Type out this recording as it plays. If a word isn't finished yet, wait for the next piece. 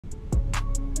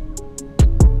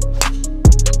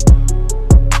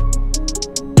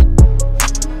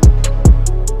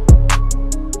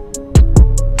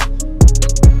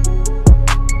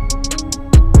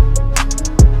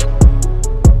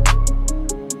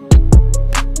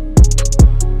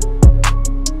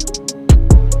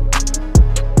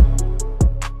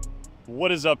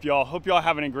What is up, y'all? Hope y'all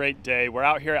having a great day. We're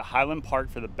out here at Highland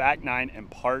Park for the back nine and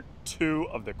part 2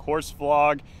 of the course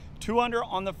vlog. 2 under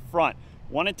on the front.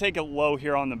 Want to take it low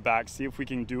here on the back, see if we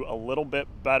can do a little bit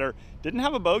better. Didn't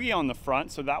have a bogey on the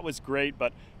front, so that was great,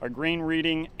 but our green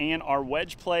reading and our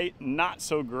wedge play, not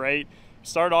so great.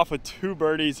 Started off with 2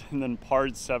 birdies and then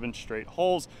parred 7 straight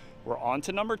holes. We're on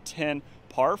to number 10,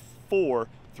 par 4,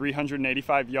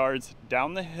 385 yards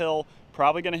down the hill.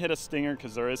 Probably going to hit a stinger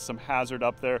because there is some hazard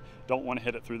up there. Don't want to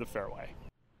hit it through the fairway.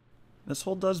 This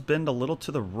hole does bend a little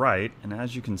to the right, and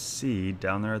as you can see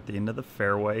down there at the end of the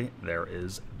fairway, there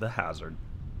is the hazard.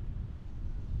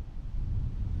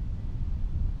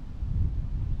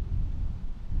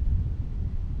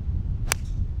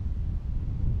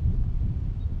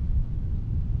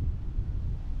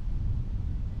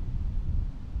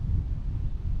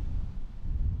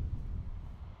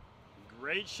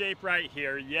 Great shape right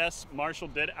here. Yes, Marshall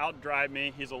did outdrive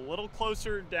me. He's a little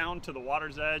closer down to the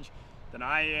water's edge than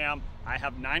I am. I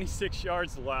have 96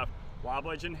 yards left. Lob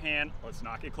wedge in hand. Let's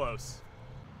knock it close.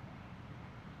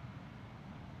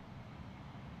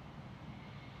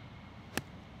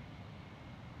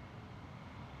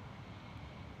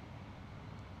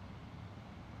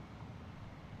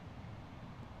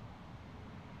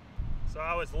 So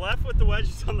I was left with the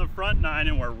wedges on the front 9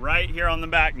 and we're right here on the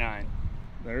back 9.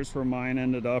 There's where mine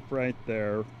ended up right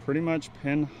there, pretty much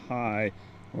pin high.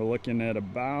 We're looking at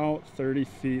about 30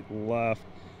 feet left,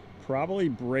 probably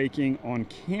breaking on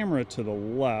camera to the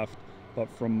left, but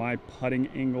from my putting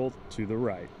angle to the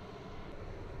right.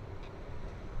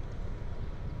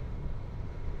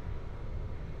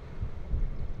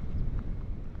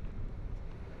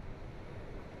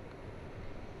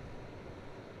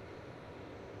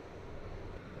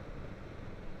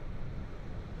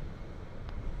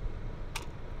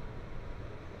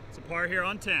 It's a par here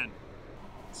on 10.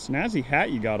 Snazzy hat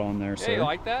you got on there, sir. Hey, you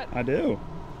like that? I do.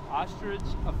 Ostrich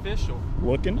official.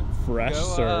 Looking fresh,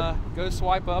 sir. Go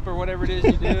swipe up or whatever it is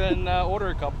you do and order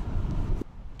a couple.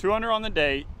 2 under on the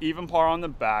day, even par on the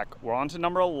back. We're on to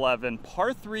number 11,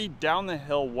 par 3 down the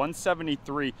hill,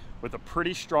 173 with a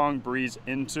pretty strong breeze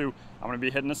into. I'm going to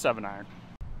be hitting a 7-iron.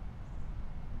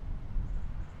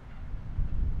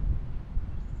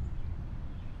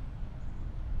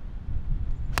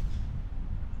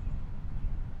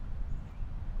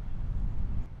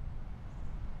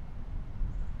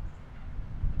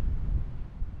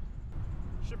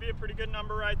 Should be a pretty good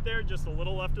number right there, just a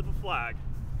little left of the flag.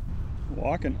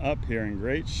 Walking up here in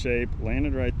great shape,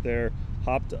 landed right there,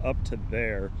 hopped up to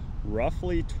there,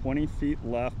 roughly 20 feet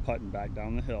left, putting back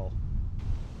down the hill.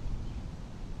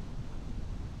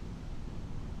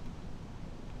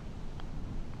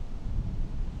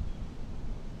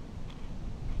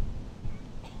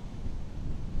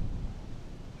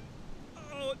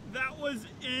 Oh, that was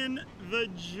in the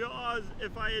jaws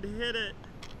if I had hit it.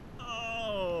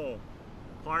 Oh.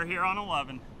 Par here on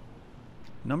 11.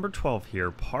 Number 12 here,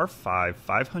 par 5,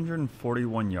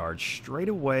 541 yards, straight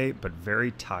away but very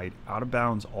tight, out of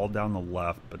bounds all down the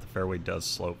left, but the fairway does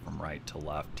slope from right to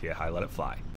left. Tee it high, let it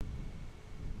fly.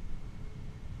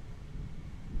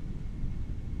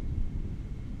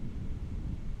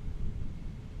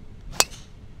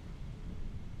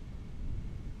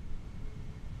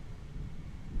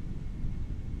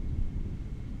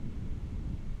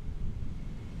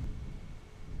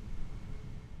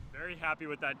 Very happy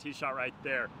with that tee shot right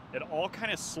there. It all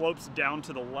kind of slopes down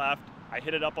to the left. I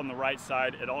hit it up on the right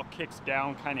side. It all kicks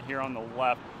down kind of here on the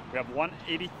left. We have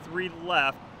 183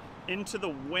 left into the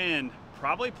wind,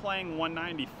 probably playing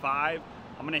 195.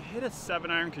 I'm gonna hit a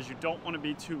 7-iron because you don't want to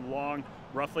be too long.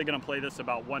 Roughly gonna play this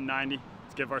about 190.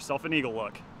 Let's give ourselves an eagle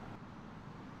look.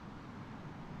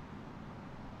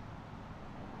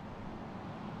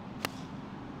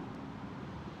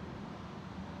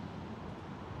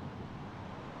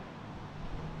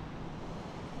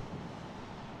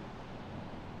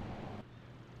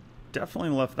 Definitely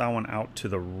left that one out to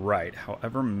the right,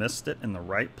 however missed it in the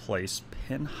right place,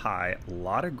 pin high, a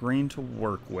lot of green to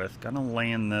work with. Gonna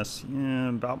land this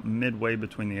about midway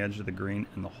between the edge of the green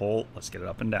and the hole. Let's get it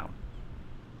up and down.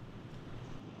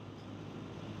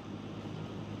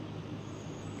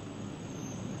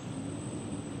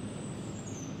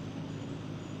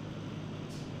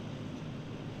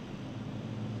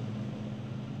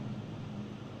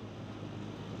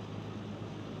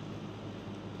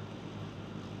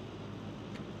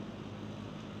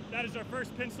 That is our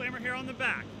first pin slammer here on the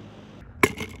back.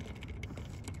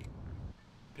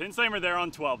 Pin slammer there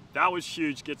on 12. That was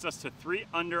huge. Gets us to 3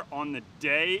 under on the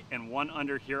day and 1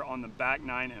 under here on the back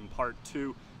 9 and part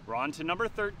 2. We're on to number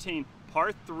 13,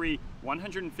 par 3,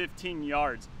 115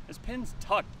 yards. This pin's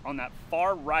tucked on that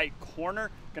far right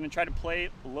corner. Gonna try to play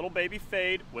a little baby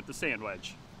fade with the sand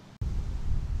wedge.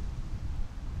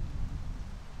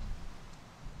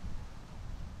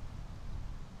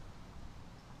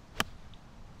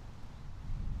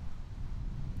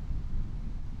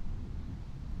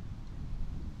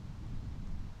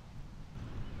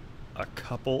 A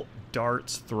couple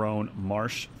darts thrown,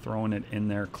 Marsh throwing it in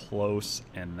there close,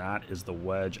 and that is the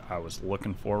wedge I was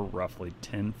looking for. Roughly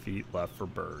 10 feet left for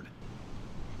bird.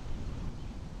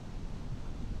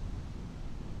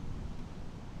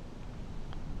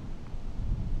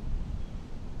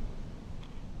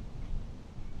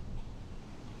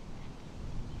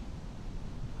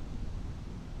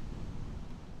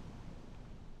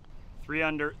 Three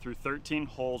under through 13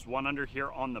 holes, 1 under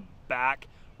here on the back.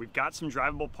 We've got some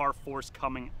drivable par 4s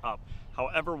coming up.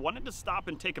 However, wanted to stop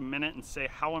and take a minute and say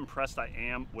how impressed I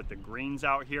am with the greens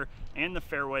out here and the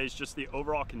fairways, just the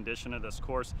overall condition of this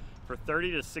course. For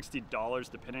 $30 to $60,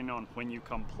 depending on when you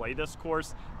come play this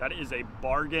course, that is a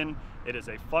bargain. It is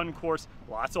a fun course,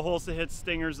 lots of holes to hit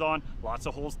stingers on, lots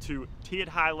of holes to tee it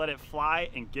high, let it fly,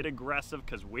 and get aggressive,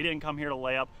 because we didn't come here to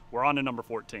lay up. We're on to number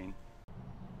 14.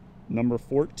 Number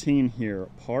 14 here,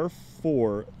 par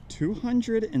 4,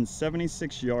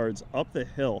 276 yards up the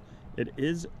hill. It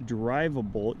is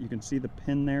drivable. You can see the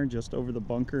pin there just over the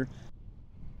bunker.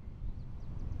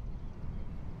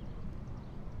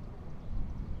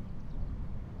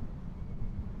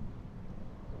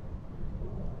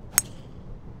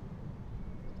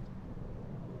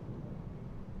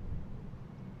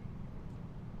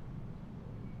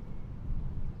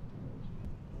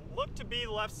 Looked to be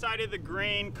left side of the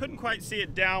green, couldn't quite see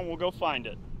it down. We'll go find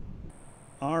it.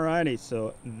 Alrighty,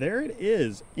 so there it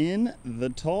is in the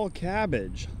tall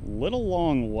cabbage. Little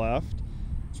long left.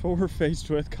 That's what we're faced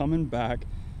with coming back.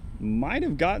 Might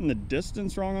have gotten the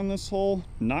distance wrong on this hole,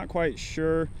 not quite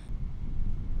sure.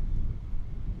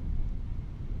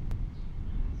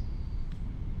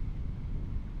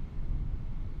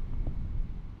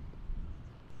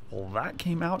 Well, that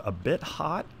came out a bit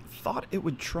hot. Thought it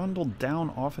would trundle down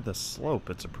off of the slope.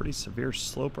 It's a pretty severe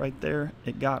slope right there.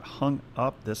 It got hung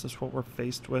up. This is what we're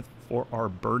faced with for our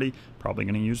birdie. Probably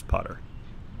going to use putter.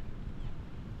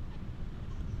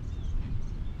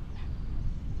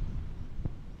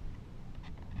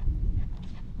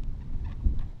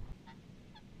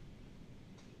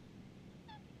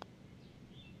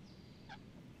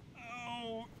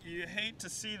 You hate to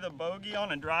see the bogey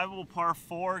on a drivable par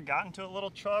 4, got into a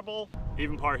little trouble.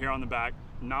 Even par here on the back,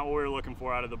 not what we were looking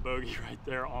for out of the bogey right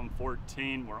there on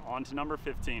 14. We're on to number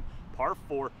 15, par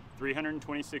 4,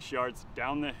 326 yards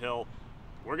down the hill.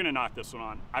 We're gonna knock this one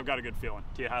on. I've got a good feeling.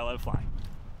 Tee it high, let it fly.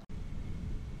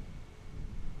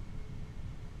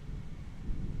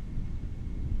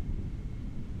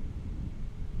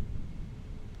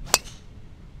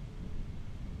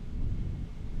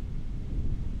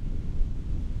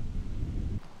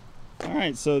 All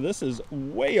right, so this is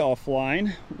way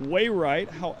offline, way right.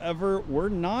 However, we're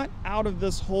not out of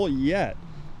this hole yet.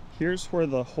 Here's where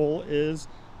the hole is,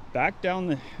 back down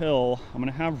the hill. I'm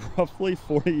gonna have roughly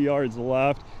 40 yards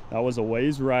left. That was a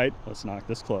ways right. Let's knock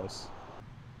this close.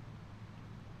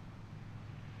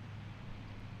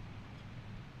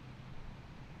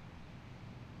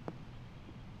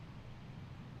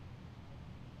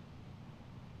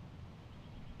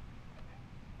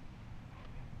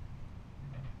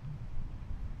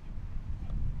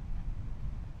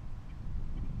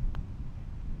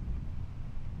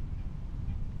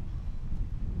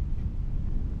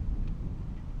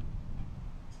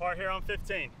 Par here on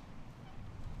 15.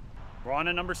 We're on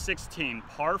to number 16,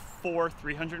 par 4,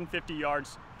 350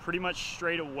 yards, pretty much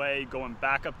straight away, going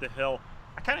back up the hill.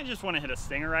 I kind of just want to hit a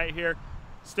stinger right here.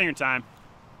 Stinger time.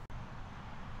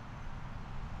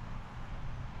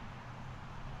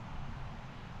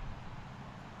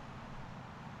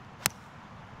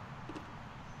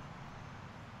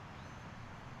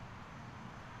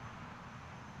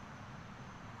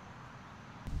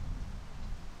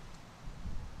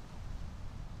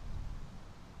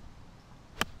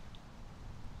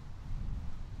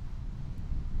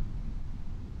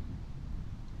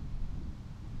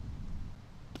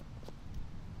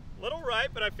 Little right,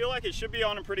 but I feel like it should be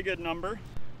on a pretty good number.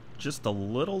 Just a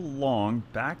little long,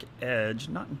 back edge,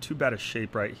 not in too bad a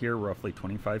shape right here, roughly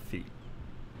 25 feet.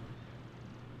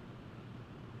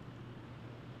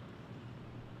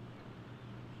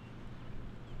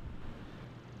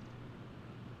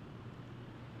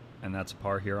 And that's a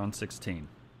par here on 16.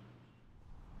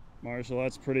 Marshall,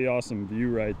 that's a pretty awesome view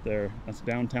right there. That's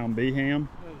downtown Beeham.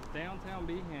 Downtown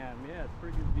Beeham, yeah, it's a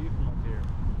pretty good view from up here.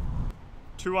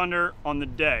 2 under on the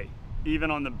day.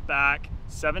 even on the back.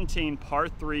 17, par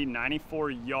 3,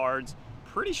 94 yards.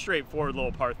 Pretty straightforward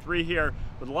little par 3 here.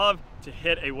 Would love to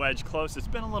hit a wedge close. It's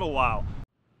been a little while.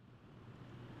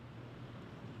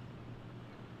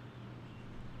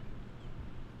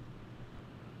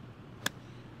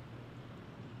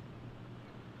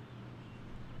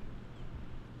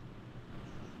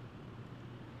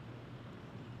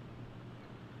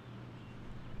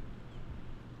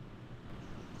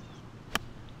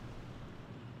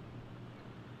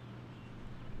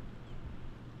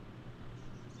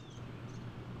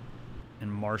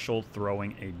 And Marshall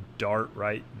throwing a dart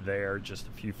right there, just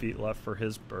a few feet left for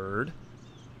his bird.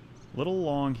 A little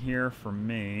long here for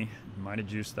me. Might have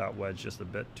juiced that wedge just a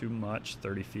bit too much.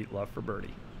 30 feet left for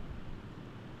birdie.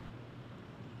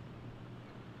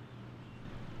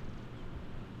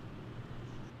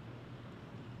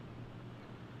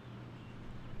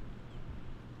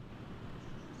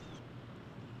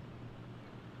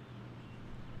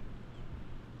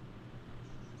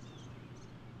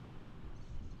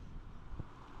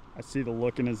 I see the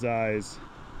look in his eyes.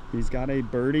 He's got a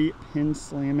birdie pin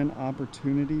slamming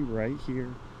opportunity right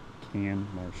here. Can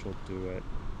Marshall do it?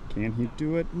 Can he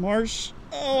do it? Marsh!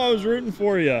 Oh, I was rooting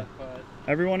for you.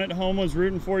 Everyone at home was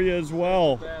rooting for you as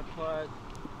well. Bad putt.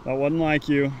 That wasn't like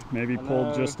you. Maybe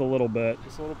pulled just a little bit.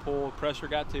 Just a little pull. Pressure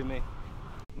got to me.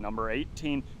 Number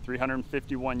 18,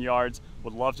 351 yards.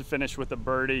 Would love to finish with a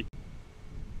birdie.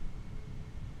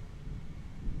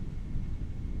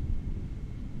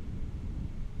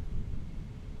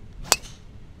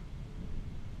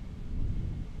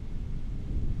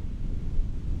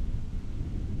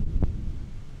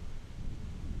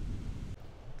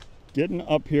 Getting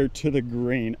up here to the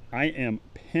green, I am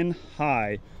pin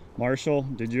high. Marshall,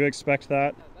 did you expect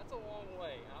that? That's a long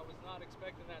way. I was not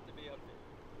expecting that to be up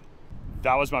there.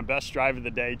 That was my best drive of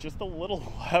the day. Just a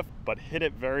little left, but hit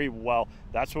it very well.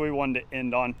 That's what we wanted to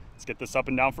end on. Let's get this up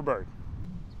and down for bird.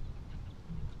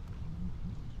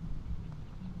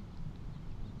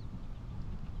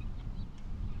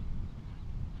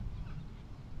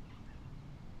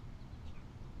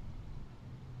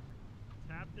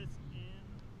 Tap this in.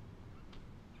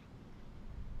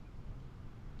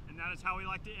 And that is how we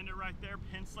like to end it right there.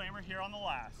 Pin slammer here on the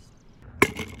last.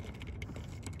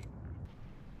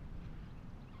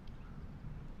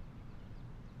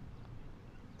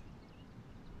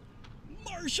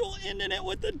 Marshall ending it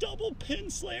with the double pin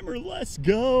slammer. Let's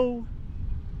go.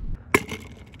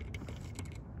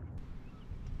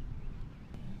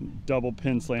 Double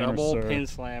pin slammer, Double sir. pin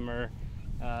slammer.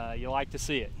 You like to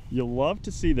see it. You love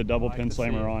to see the double Like pin to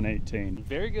slammer see it. on 18.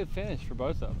 Very good finish for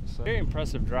both of us. So very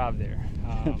impressive drive there.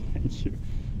 Thank you.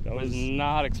 That was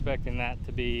not expecting that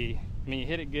to be, I mean, you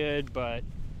hit it good, but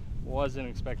wasn't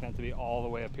expecting that to be all the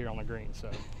way up here on the green. So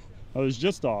I was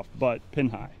just off, but pin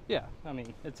high. yeah, I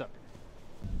mean, it's up.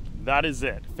 That is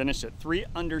it. Finished at 3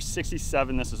 under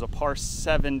 67. This is a par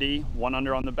 70. 1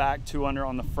 under on the back, 2 under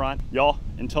on the front. Y'all,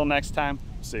 until next time,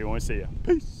 see you when we see you.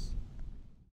 Peace.